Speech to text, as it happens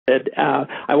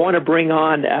I want to bring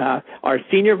on our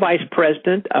Senior Vice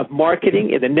President of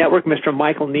Marketing in the network, Mr.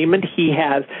 Michael Neiman. He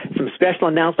has some special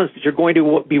announcements that you're going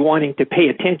to be wanting to pay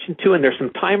attention to, and there's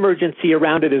some time urgency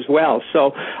around it as well.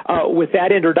 So with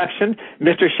that introduction,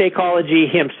 Mr.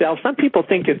 Shakeology himself, some people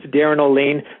think it's Darren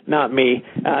O'Lean, not me.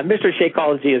 Mr.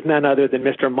 Shakeology is none other than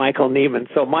Mr. Michael Neiman.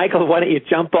 So, Michael, why don't you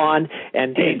jump on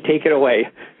and take it away?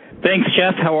 Thanks,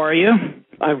 Jeff. How are you?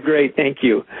 I'm great, thank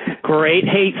you. Great.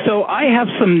 Hey, so I have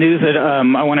some news that I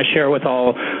want to share with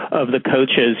all of the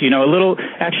coaches. You know,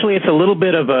 it's a little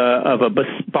bit of a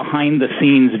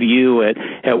behind-the-scenes view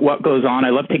at what goes on.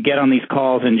 I love to get on these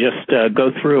calls and just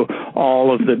go through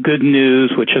all of the good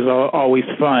news, which is always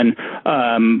fun.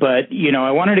 But, you know, I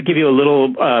wanted to give you a little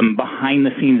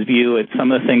behind-the-scenes view at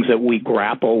some of the things that we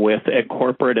grapple with at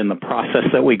corporate and the process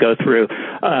that we go through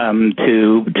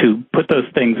to put those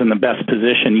things in the best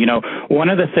position. You know, one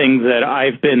of the things that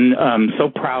I've been so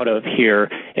proud of here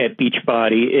at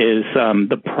Beachbody is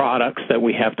the products that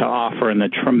we have to offer and the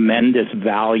tremendous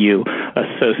value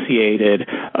associated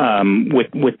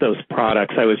with those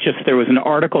products. There was an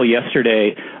article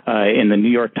yesterday in the New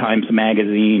York Times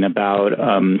Magazine about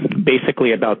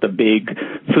basically about the big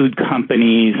food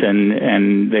companies,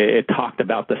 and it talked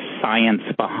about the science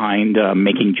behind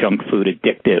making junk food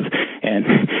addictive. And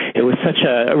it was such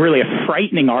a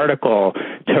frightening article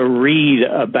to read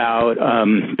about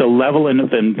the level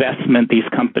of investment these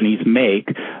companies make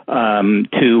to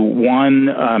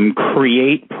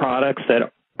create products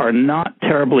that are not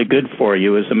terribly good for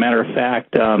you. As a matter of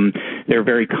fact, they're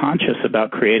very conscious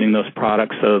about creating those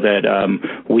products so that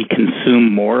we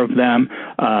consume more of them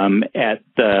at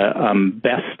the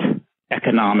best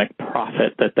economic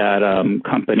profit that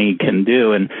company can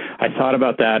do. And I thought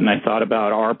about that, and I thought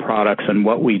about our products and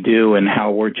what we do and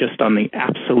how we're just on the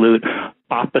absolute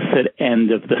opposite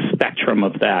end of the spectrum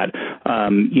of that.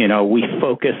 You know, we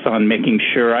focus on making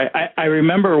sure. I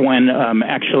remember when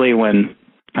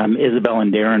Isabel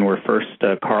and Darren were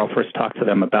Carl first talked to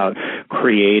them about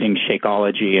creating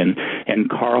Shakeology, and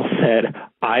Carl said,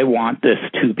 I want this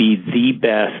to be the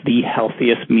best, the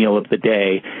healthiest meal of the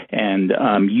day, and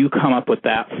you come up with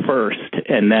that first,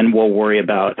 and then we'll worry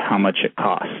about how much it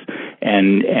costs.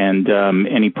 And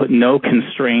he put no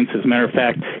constraints. As a matter of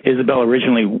fact, Isabel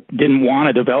originally didn't want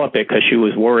to develop it because she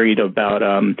was worried about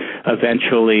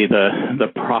eventually the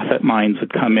profit minds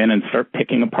would come in and start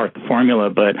picking apart the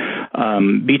formula. But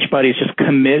Beachbody's just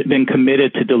been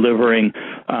committed to delivering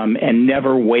and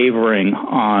never wavering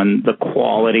on the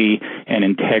quality and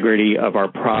integrity of our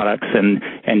products, and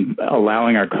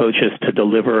allowing our coaches to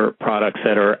deliver products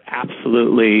that are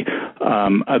absolutely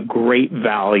a great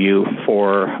value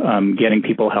for getting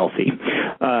people healthy.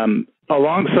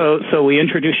 So we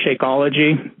introduced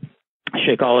Shakeology.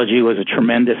 Shakeology was a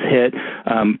tremendous hit.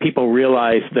 People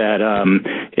realize that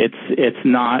it's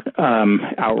not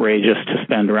outrageous to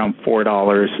spend around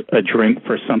 $4 a drink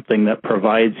for something that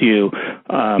provides you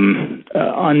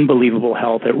unbelievable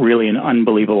health at really an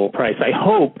unbelievable price. I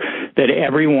hope that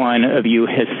every one of you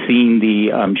has seen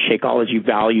the Shakeology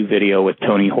value video with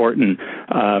Tony Horton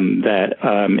that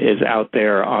is out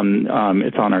there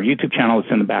it's on our YouTube channel.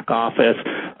 It's in the back office.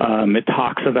 It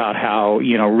talks about how,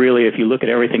 you know, really if you look at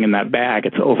everything in that bag,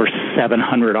 it's over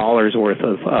 $700 worth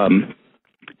of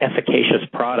efficacious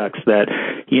products that,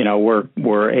 you know,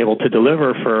 we're able to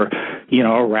deliver for, you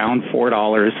know, around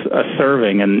 $4 a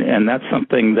serving, and that's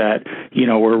something that, you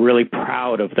know, we're really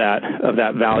proud of that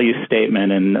value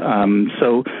statement. And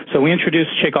so we introduced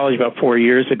Shakeology about 4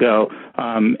 years ago,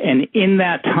 and in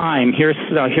that time, here's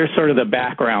sort of the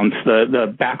backgrounds,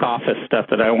 the back office stuff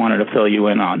that I wanted to fill you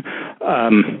in on.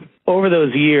 Over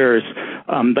those years,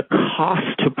 the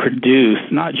cost to produce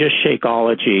not just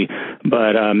Shakeology,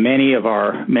 but many of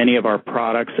our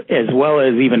products, as well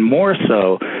as even more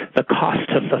so, the cost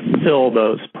to fulfill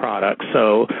those products.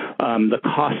 So the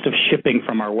cost of shipping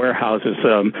from our warehouses.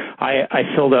 I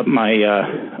filled up my.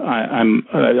 I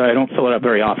don't fill it up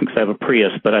very often because I have a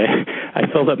Prius, but I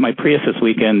filled up my Prius this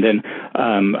weekend, and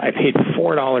I paid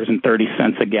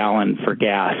 $4.30 a gallon for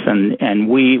gas. And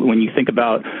when you think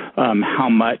about how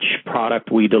much product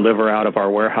we deliver out of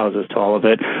our warehouses to all of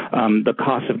it, the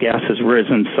cost of gas has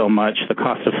risen so much. The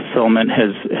cost of fulfillment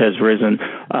has risen.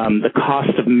 The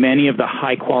cost of many of the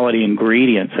high-quality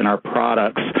ingredients in our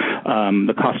products,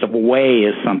 the cost of whey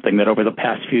is something that over the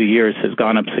past few years has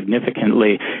gone up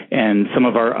significantly, and some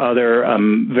of our other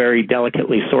very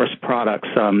delicately sourced products,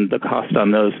 the cost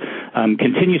on those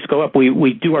continues to go up.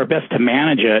 We do our best to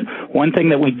manage it. One thing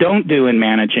that we don't do in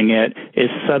managing it is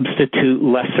substitute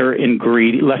lesser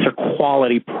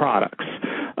quality products.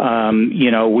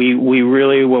 We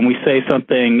really, when we say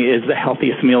something is the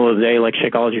healthiest meal of the day, like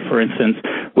Shakeology, for instance,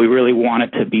 we really want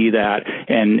it to be that,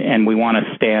 and we want to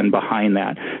stand behind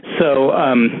that. So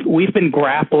we've been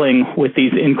grappling with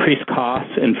these increased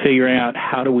costs and figuring out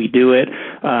how do we do it,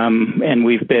 and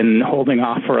we've been holding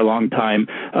off for a long time.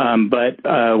 But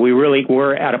we really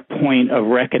were at a point of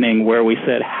reckoning where we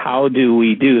said, how do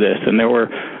we do this? And there were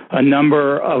a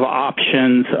number of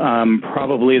options.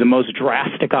 Probably the most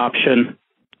drastic option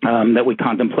that we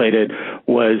contemplated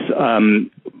was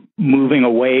moving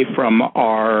away from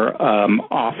our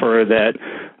offer that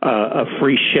of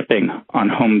free shipping on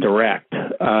Home Direct.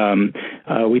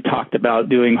 We talked about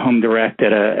doing Home Direct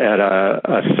at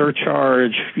a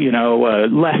surcharge,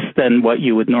 less than what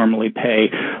you would normally pay.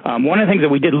 One of the things that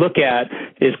we did look at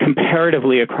is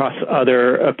comparatively across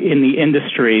in the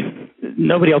industry,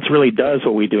 nobody else really does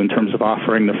what we do in terms of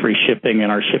offering the free shipping,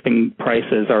 and our shipping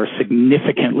prices are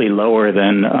significantly lower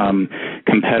than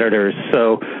competitors.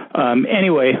 So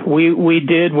anyway, we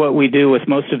did what we do with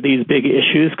most of these big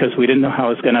issues because we didn't know how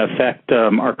it was going to affect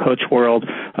our coach world.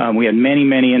 We had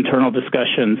many internal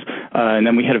discussions, and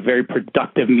then we had a very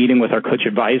productive meeting with our coach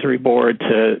advisory board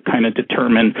to kind of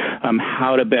determine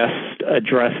how to best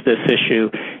address this issue.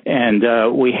 And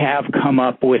we have come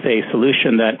up with a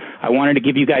solution that I wanted to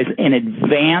give you guys an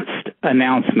advanced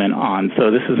announcement on.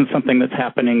 So this isn't something that's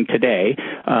happening today,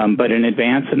 but an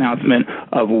advanced announcement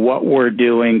of what we're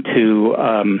doing to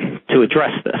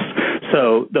address this.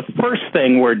 So the first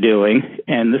thing we're doing,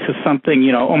 and this is something,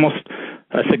 almost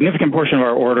a significant portion of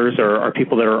our orders are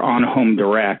people that are on Home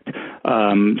Direct.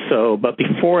 But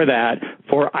before that,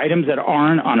 for items that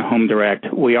aren't on Home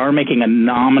Direct, we are making a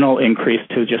nominal increase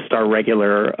to just our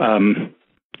regular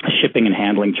shipping and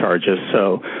handling charges.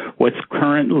 So what's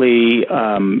currently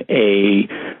an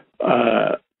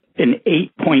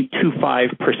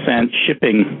 8.25%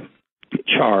 shipping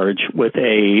charge with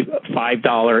a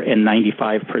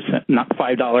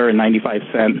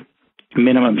 $5.95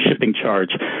 minimum shipping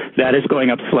charge, that is going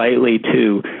up slightly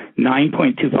to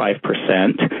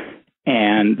 9.25%,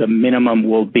 and the minimum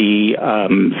will be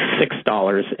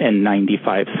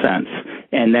 $6.95.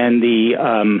 And then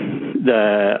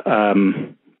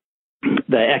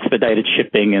the expedited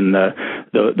shipping and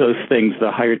those things,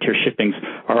 the higher tier shippings,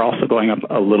 are also going up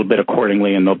a little bit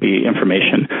accordingly, and there'll be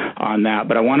information on that.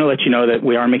 But I want to let you know that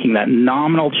we are making that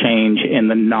nominal change in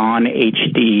the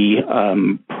non-HD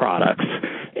products,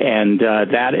 and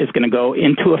that is going to go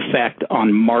into effect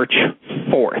on March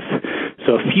 4th.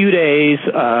 So a few days.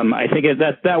 I think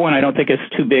that one I don't think is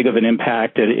too big of an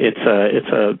impact.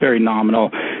 It's a very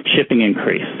nominal shipping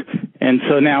increase. And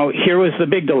so now here was the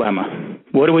big dilemma.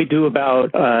 What do we do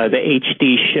about the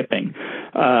HD shipping?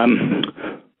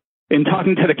 In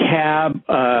talking to the cab,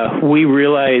 we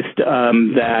realized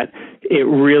that it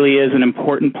really is an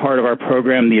important part of our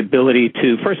program, the ability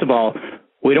to, first of all,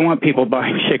 we don't want people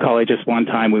buying Shakeology just one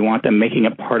time. We want them making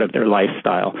it part of their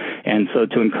lifestyle. And so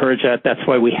to encourage that, that's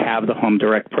why we have the Home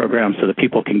Direct program, so that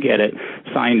people can get it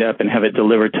signed up and have it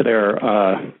delivered to their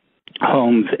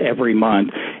homes every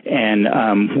month. And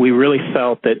we really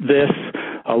felt that this,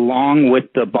 along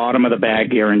with the bottom of the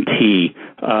bag guarantee,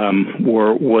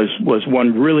 was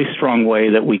one really strong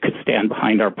way that we could stand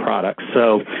behind our products.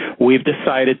 So we've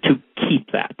decided to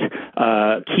keep that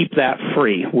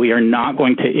free. We are not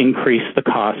going to increase the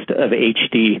cost of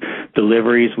HD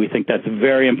deliveries. We think that's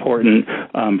very important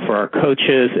for our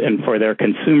coaches and for their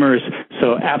consumers.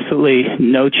 So absolutely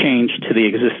no change to the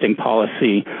existing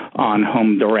policy on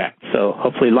Home Direct. So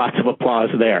hopefully lots of applause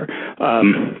there.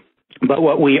 But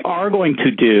what we are going to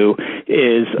do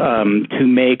is to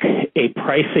make a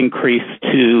price increase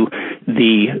to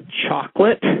the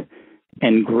chocolate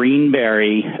and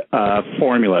greenberry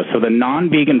formulas. So the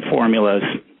non-vegan formulas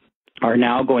are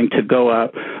now going to go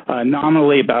up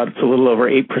nominally it's a little over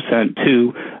 8%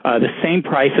 to the same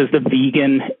price as the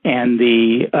vegan and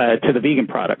to the vegan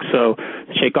products. So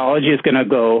Shakeology is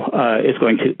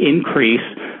going to increase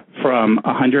from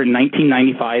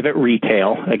 $119.95 at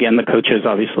retail. Again, the coaches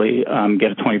obviously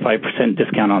get a 25%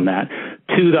 discount on that,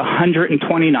 to the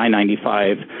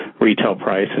 $129.95 retail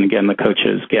price. And again, the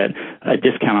coaches get a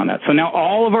discount on that. So now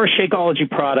all of our Shakeology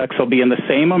products will be in the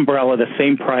same umbrella, the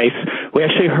same price. We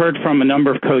actually heard from a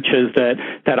number of coaches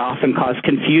that often cause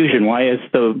confusion. Why is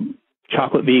the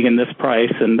chocolate vegan this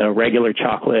price and the regular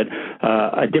chocolate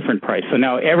a different price? So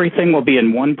now everything will be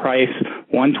in one price,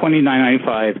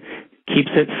 $129.95.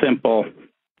 Keeps it simple,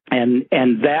 and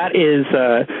that is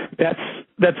that's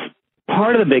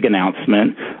part of the big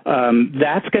announcement.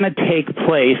 That's going to take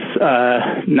place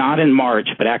not in March,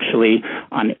 but actually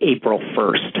on April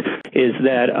 1st. Is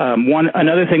that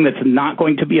another thing that's not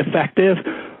going to be effective?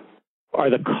 are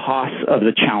the costs of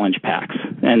the challenge packs.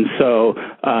 And so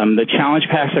the challenge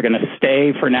packs are going to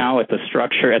stay for now at the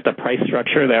structure, at the price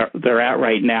structure they're at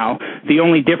right now. The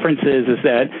only difference is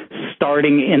that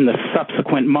starting in the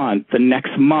subsequent month, the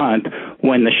next month,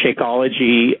 when the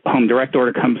Shakeology home direct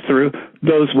order comes through,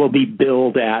 those will be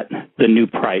billed at the new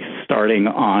price starting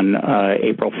on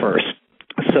April 1st.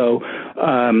 So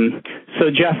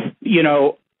Jeff,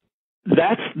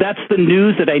 that's the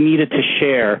news that I needed to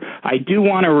share. I do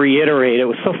want to reiterate, it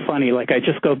was so funny, like I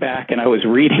just go back and I'm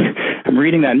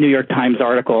reading that New York Times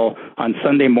article on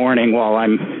Sunday morning while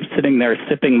I'm sitting there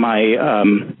sipping my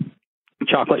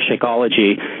chocolate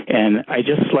Shakeology, and I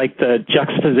just like the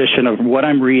juxtaposition of what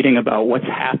I'm reading about what's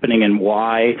happening and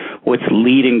what's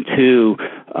leading to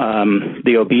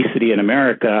the obesity in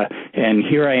America, and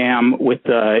here I am with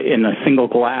in a single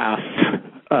glass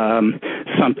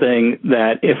something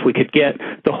that if we could get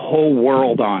the whole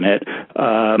world on it,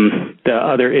 the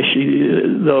other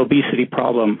issue, the obesity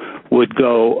problem would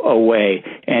go away.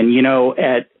 And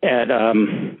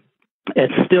at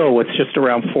still, what's just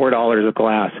around $4 a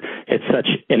glass, it's such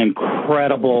an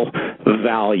incredible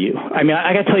value. I mean,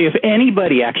 I got to tell you, if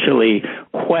anybody actually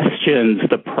questions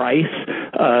the price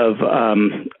of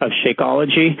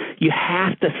Shakeology, you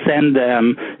have to send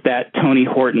them that Tony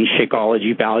Horton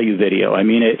Shakeology value video. I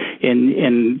mean,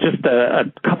 in just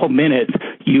a couple minutes,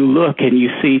 you look and you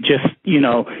see just,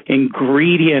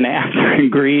 ingredient after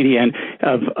ingredient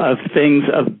of things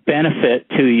of benefit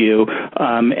to you,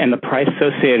 and the price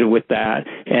associated with that.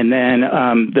 And then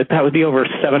that would be over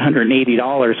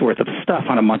 $780 worth of stuff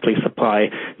on a monthly supply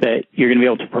that you're going to be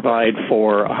able to provide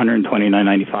for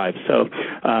 $129.95. So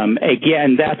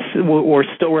again, we're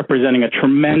still representing a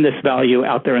tremendous value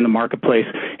out there in the marketplace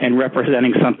and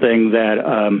representing something that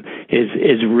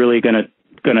is really going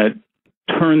to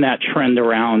turn that trend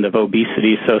around of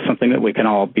obesity, so something that we can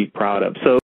all be proud of.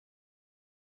 So